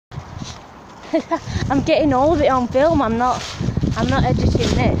I'm getting all of it on film. I'm not editing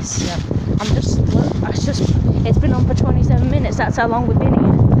this. Yeah. It's been on for 27 minutes. That's how long we've been here.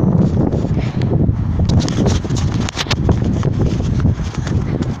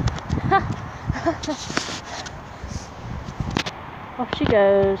 Off she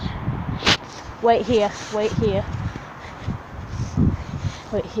goes. Wait here. Wait here.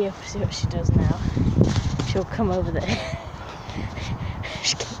 Wait here. See what she does now. She'll come over there.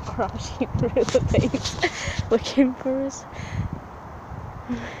 She's crashing through the things, looking for us.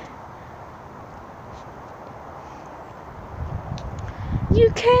 You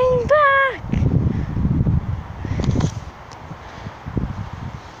came back!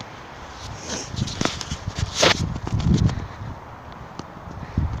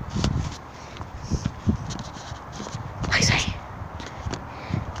 Lexi!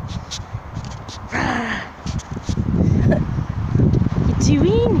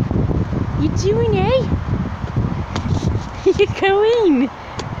 You doing, eh? You going?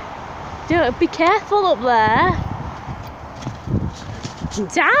 Don't be careful up there. Damn,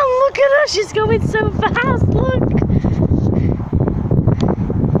 look at her, she's going so fast, look!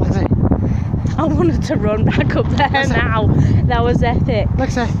 I wanted to run back up there now. That was epic.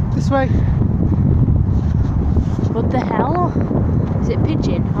 Lexi, this way. What the hell? Is it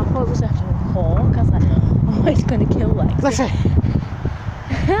pigeon? I thought it was a hawk. I was like, oh, it's going to kill Lexi.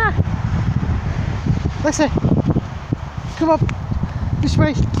 Lexi, come on, this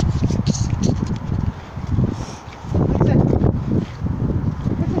way.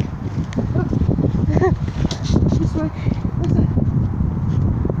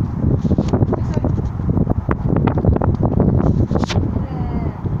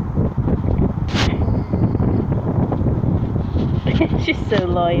 She's so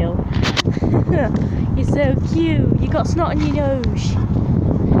loyal. You're so cute. You got snot on your nose.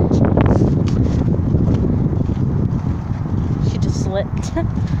 She just slipped.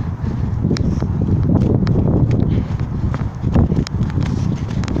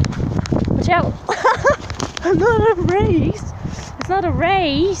 Watch out! Not a race. It's not a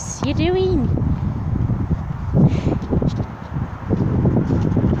race. You're doing.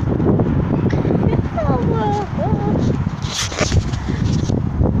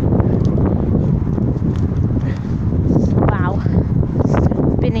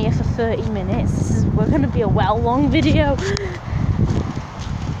 Here for 30 minutes. We're going to be a long video.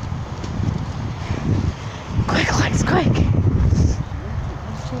 Quick, Lex, quick!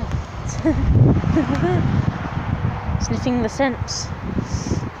 Sniffing the scents.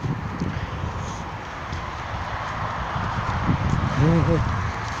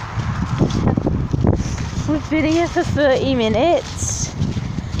 We've been here for 30 minutes.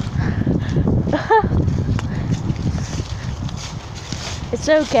 It's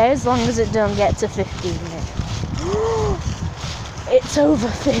okay as long as it don't get to 15 minutes. It's over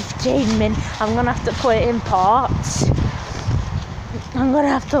 15 minutes. I'm gonna have to put it in parts. I'm gonna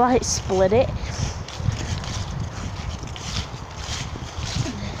have to like split it.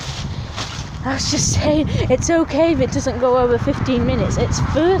 I was just saying, it's okay if it doesn't go over 15 minutes. It's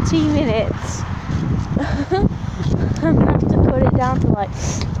 30 minutes. I'm gonna have to put it down to like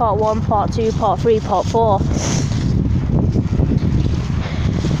part 1, part 2, part 3, part 4.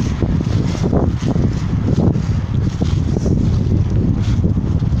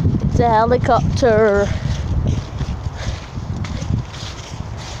 A helicopter,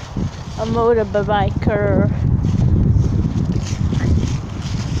 a motorbiker,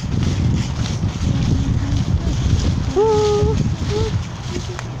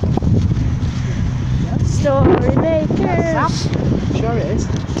 story makers. Sure it is.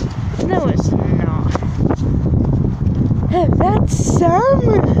 No, it's not. That's Sam.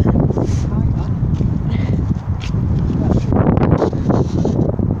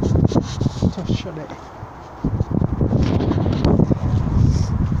 Shut it.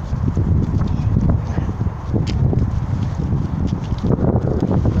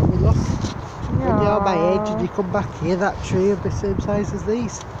 Now we look. When you're my age and you come back here, that tree will be the same size as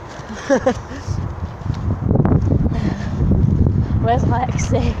these. Where's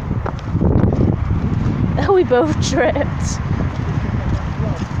Lexi? Oh, we both tripped.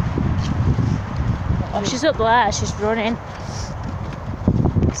 Oh, she's up there, she's running.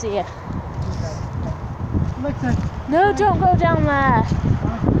 See ya. No, don't go down there.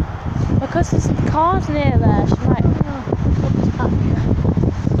 Because there's some cars near there. She's like, oh,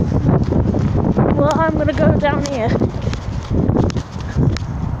 well, I'm gonna go down here.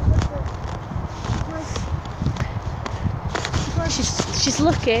 She's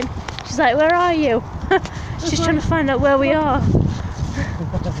looking. She's like, where are you? She's trying to find out where we are.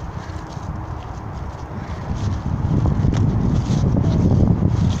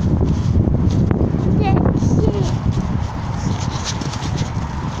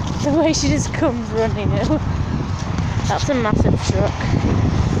 way she just comes running. That's a massive truck.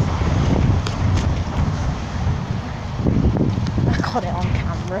 I got it on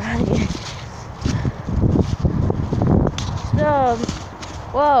camera. So,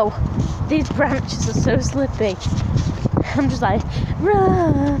 whoa, these branches are so slippy. I'm just like,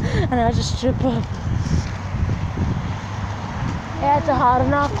 run, and I just trip up. Yeah, it's a hard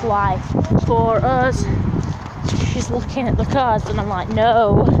enough life for us. She's looking at the cars, and I'm like,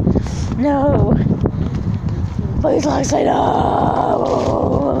 no. Please, like, say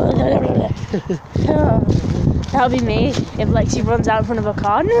no. That would be me if Lexi runs out in front of a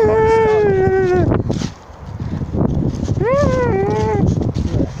car. No.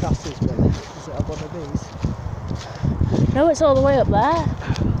 Is it on one of these? No, it's all the way up there.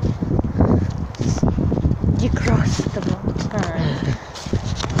 You crossed the wrong time.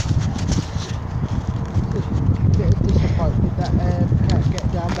 Bit disappointed that can't get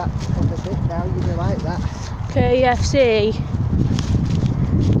down that other bit now. You know, like that. KFC.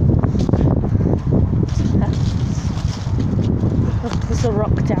 Look, there's a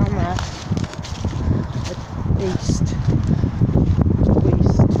rock down there. East.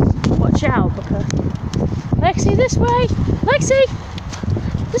 Watch out, because Lexi, this way! Lexi!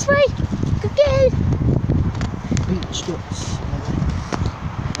 This way! Go get it! Beach nuts.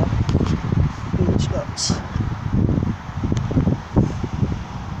 Beach nuts.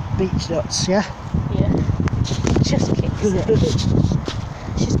 Beach nuts, yeah? Yeah. Just kicks it.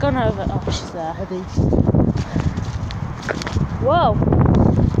 She's gone over. Oh, she's there. Whoa!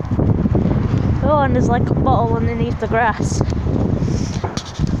 Oh, and there's like a bottle underneath the grass.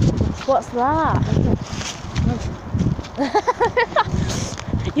 What's that?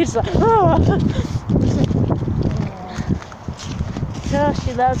 You're just like, oh! Gosh,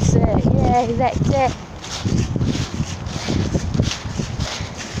 she loves it. Yeah, that's it.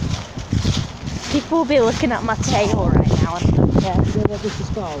 People will be looking at my tail right now and stuff, yeah. Do you know what this is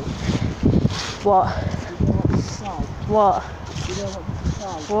called? What? Do you know what this is called?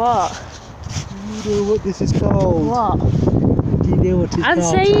 What? Do you know what this is called? What? Do you know what this is called? What? Do you know what it's I'm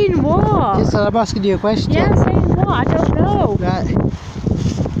called? saying what? Yes, I'm asking you a question. Yeah, I'm saying what? I don't know. Right.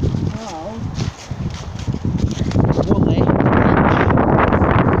 Woolly.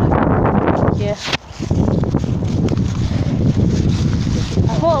 Yeah. I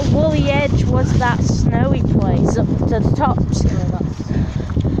thought Woolly Edge was that snowy place up to the tops.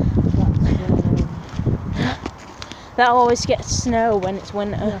 That always gets snow when it's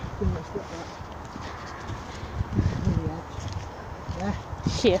winter. Yeah.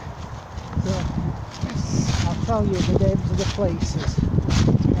 Yeah. So, I'll tell you the names of the places.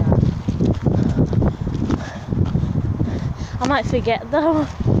 I might forget though.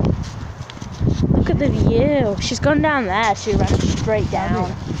 Look at the view. She's gone down there. She ran straight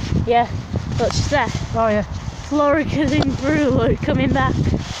down. Yeah. Look, she's there. Oh yeah. Floricating through, look, coming back.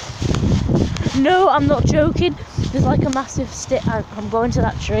 No, I'm not joking. There's like a massive stick. I'm going to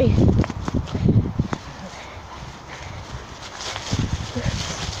that tree.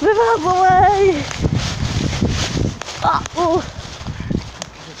 Move out of the way! Oh!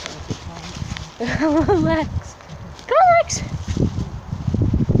 Come on, Lex. Come on, Lex!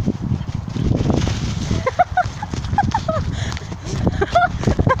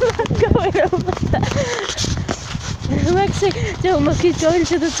 I'm going over there. Lexi, don't look, he's going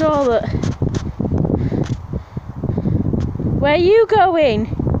to the toilet. Where are you going?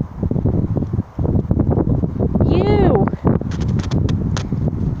 You!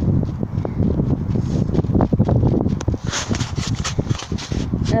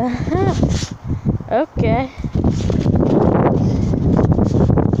 Okay.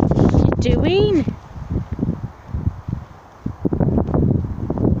 What are you doing?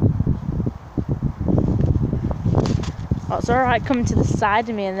 Oh, it's alright coming to the side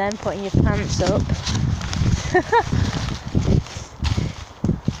of me and then putting your pants up.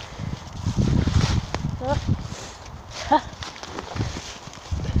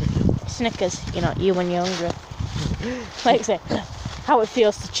 Snickers, you know, you when you're hungry. Like say, how it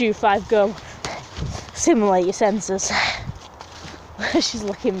feels to chew 5 gum. Simulate your senses. She's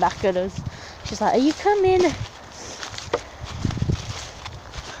looking back at us. She's like, are you coming?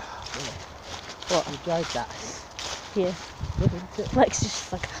 What? You tried that. Yeah. Good, isn't it? Lex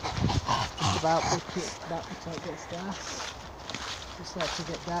just like, Just about to it gets dark. Just like to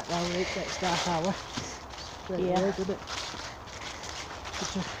get dark now, it gets dark hour. Straight away, doesn't it?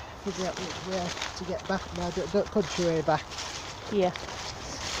 Just to figure out which way to get back now, don't country way back. yeah.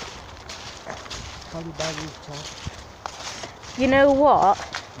 Probably by rooftop. You know what?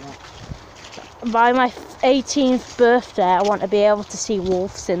 Yeah. by my 18th birthday, I want to be able to see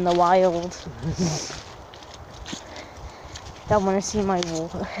wolves in the wild. I want to see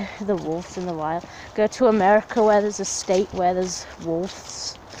the wolves in the wild. Go to America where there's a state where there's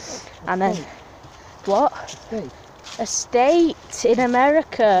wolves. And then, what? A state in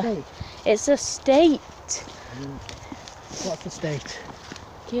America. It's a state. What's the state?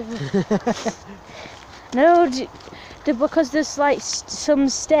 No, because there's like some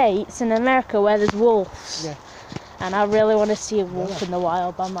states in America where there's wolves. Yeah. And I really want to see a wolf in the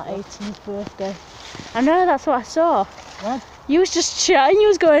wild on my 18th birthday. I know, that's what I saw. What? You was just chatting, you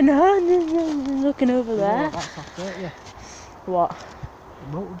was going, looking over there. Yeah, that's after it, yeah. What? A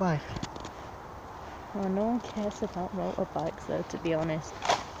motorbike. Oh, no one cares about motorbikes though, to be honest.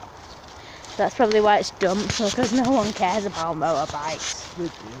 That's probably why it's dumped, because no one cares about motorbikes. We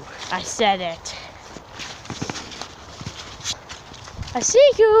do. I said it. I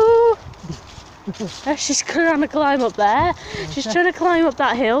see you! Oh, she's trying to climb up there. She's trying to climb up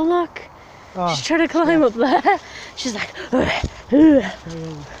that hill, look. Oh, She's trying to climb up there. She's like, did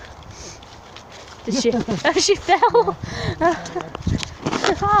she? Oh, she fell.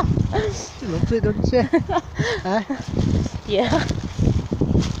 She loves it, doesn't she? Huh? Yeah.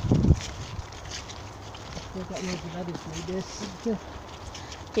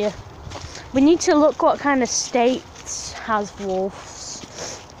 Yeah. We need to look what kind of states has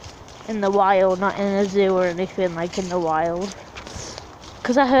wolves in the wild, not in a zoo or anything, like in the wild.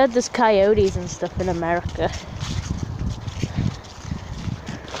 Because I heard there's coyotes and stuff in America.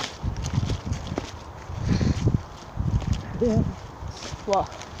 Yeah. What?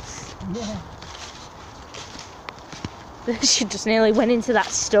 Yeah. She just nearly went into that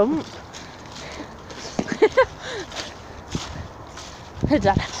stump. I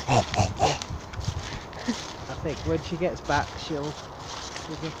think when she gets back, she'll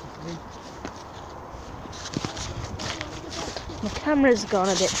get to sleep. My camera's gone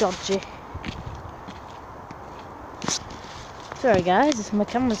a bit dodgy. Sorry guys, my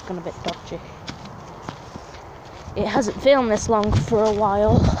camera's gone a bit dodgy. It hasn't filmed this long for a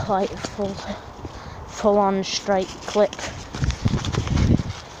while, like full on straight clip.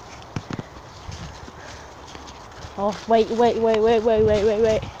 Oh, wait.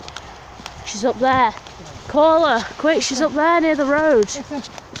 She's up there. Call her, quick, she's up there near the road.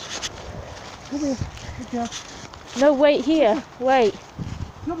 Come here. Good job. No, wait here, wait.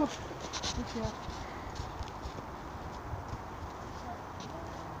 Come on.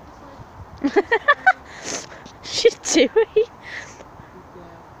 Good job. She's doing.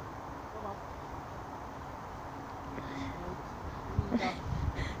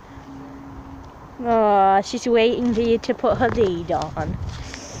 Oh, she's waiting for you to put her lead on.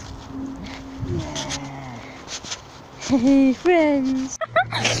 Friends.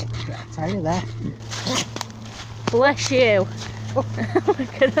 Tiny there. Bless you. Look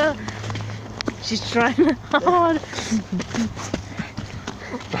at her. She's trying hard.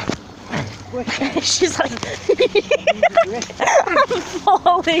 She's like, I'm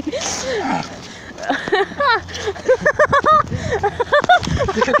falling.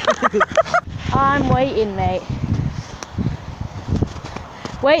 I'm waiting, mate.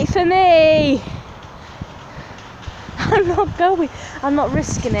 Wait for me. I'm not going. I'm not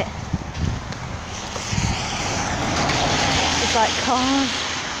risking it. It's like, calm.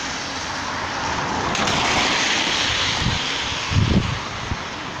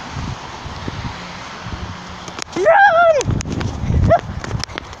 Run!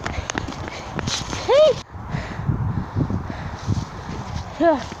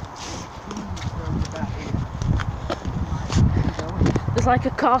 There's like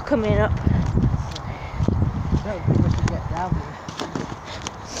a car coming up.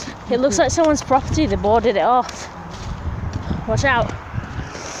 It looks like someone's property, they boarded it off. Watch out.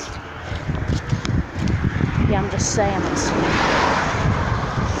 Yeah, I'm just saying it.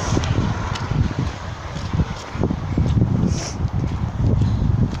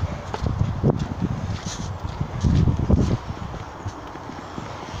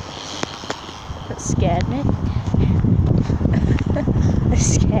 That scared me. It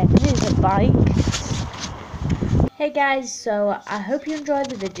scared me, the bike. Hey guys, so I hope you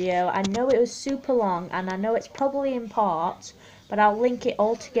enjoyed the video. I know it was super long and I know it's probably in parts, but I'll link it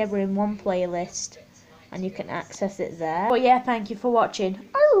all together in one playlist and you can access it there. But yeah, thank you for watching.